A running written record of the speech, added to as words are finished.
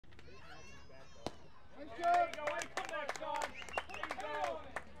There you go. Way to come back, Sean. There you go.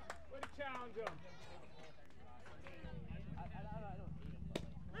 Way to challenge him.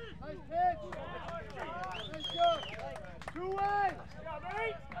 Nice pitch. Nice shot. Two-way. Yeah,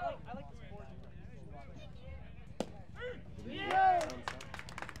 right? I like the sport. Yeah.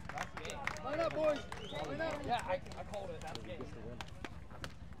 Line up, boys. Line up. Yeah, I called it. That's game.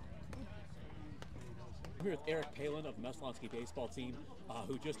 I'm here with Eric Palin of the Messalonskee baseball team,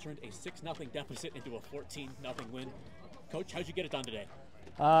 who just turned a 6-0 deficit into a 14-0 win. Coach, how'd you get it done today?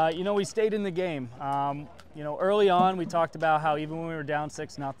 You know, we stayed in the game. You know, early on we talked about how even when we were down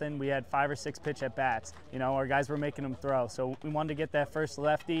 6-0, we had 5 or 6 pitch at bats. You know, our guys were making them throw. So we wanted to get that first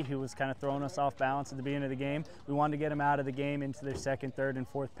lefty who was kind of throwing us off balance at the beginning of the game. We wanted to get him out of the game into their second, third, and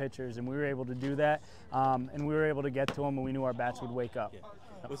fourth pitchers, and we were able to do that. And we were able to get to them, and we knew our bats would wake up. Yeah.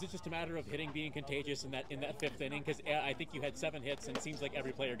 Was it just a matter of hitting being contagious in that 5th inning? Because I think you had 7 hits, and it seems like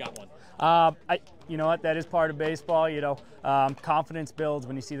every player got one. You know what? That is part of baseball. You know, confidence builds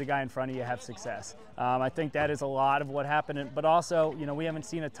when you see the guy in front of you have success. I think that is a lot of what happened. But also, you know, we haven't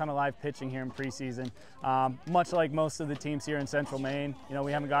seen a ton of live pitching here in preseason. Much like most of the teams here in Central Maine, you know,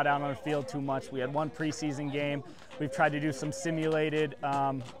 we haven't got out on the field too much. We had one preseason game. We've tried to do some simulated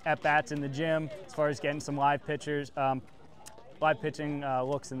at-bats in the gym as far as getting some live pitchers. Live pitching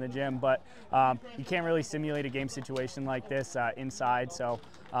looks in the gym, but you can't really simulate a game situation like this inside. So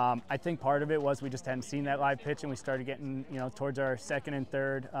I think part of it was we just hadn't seen that live pitch, and we started getting, you know, towards our second and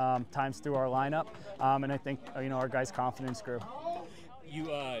third times through our lineup, and I think, you know, our guys' confidence grew. You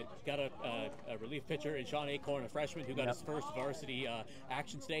got a relief pitcher in Sean Achorn, a freshman who got his first varsity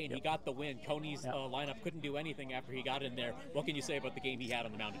action today, and he got the win. Cony's lineup couldn't do anything after he got in there. What can you say about the game he had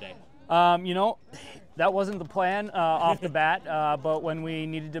on the mound today? You know, that wasn't the plan off the bat, but when we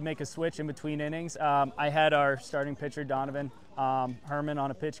needed to make a switch in between innings, I had our starting pitcher, Donovan Herman,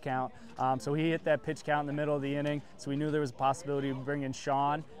 on a pitch count. So he hit that pitch count in the middle of the inning, so we knew there was a possibility of bringing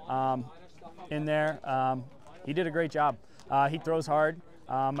Sean in there. He did a great job. He throws hard.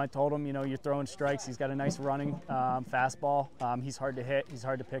 I told him, you know, you're throwing strikes. He's got a nice running fastball. He's hard to hit. He's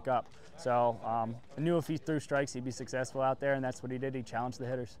hard to pick up. So I knew if he threw strikes, he'd be successful out there, and that's what he did. He challenged the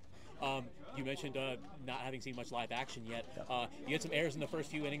hitters. You mentioned not having seen much live action yet. You had some errors in the first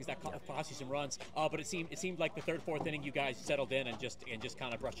few innings that cost you some runs, but it seemed like the 3rd, 4th inning you guys settled in and just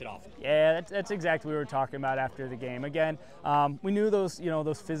kind of brushed it off. Yeah, that's exactly what we were talking about after the game. Again, we knew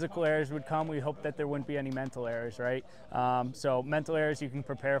those physical errors would come. We hoped that there wouldn't be any mental errors, right? So mental errors you can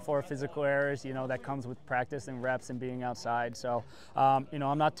prepare for. Physical errors, you know, that comes with practice and reps and being outside. So you know,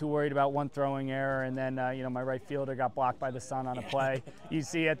 I'm not too worried about one throwing error, and then you know, my right fielder got blocked by the sun on a play. You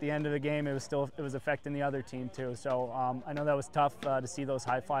see at the end of the game, it was affecting the other team too. So I know that was tough to see those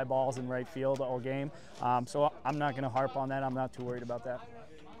high fly balls in right field all game. So I'm not going to harp on that. I'm not too worried about that.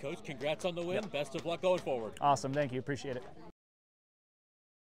 Coach, congrats on the win. Best of luck going forward. Awesome. Thank you. Appreciate it.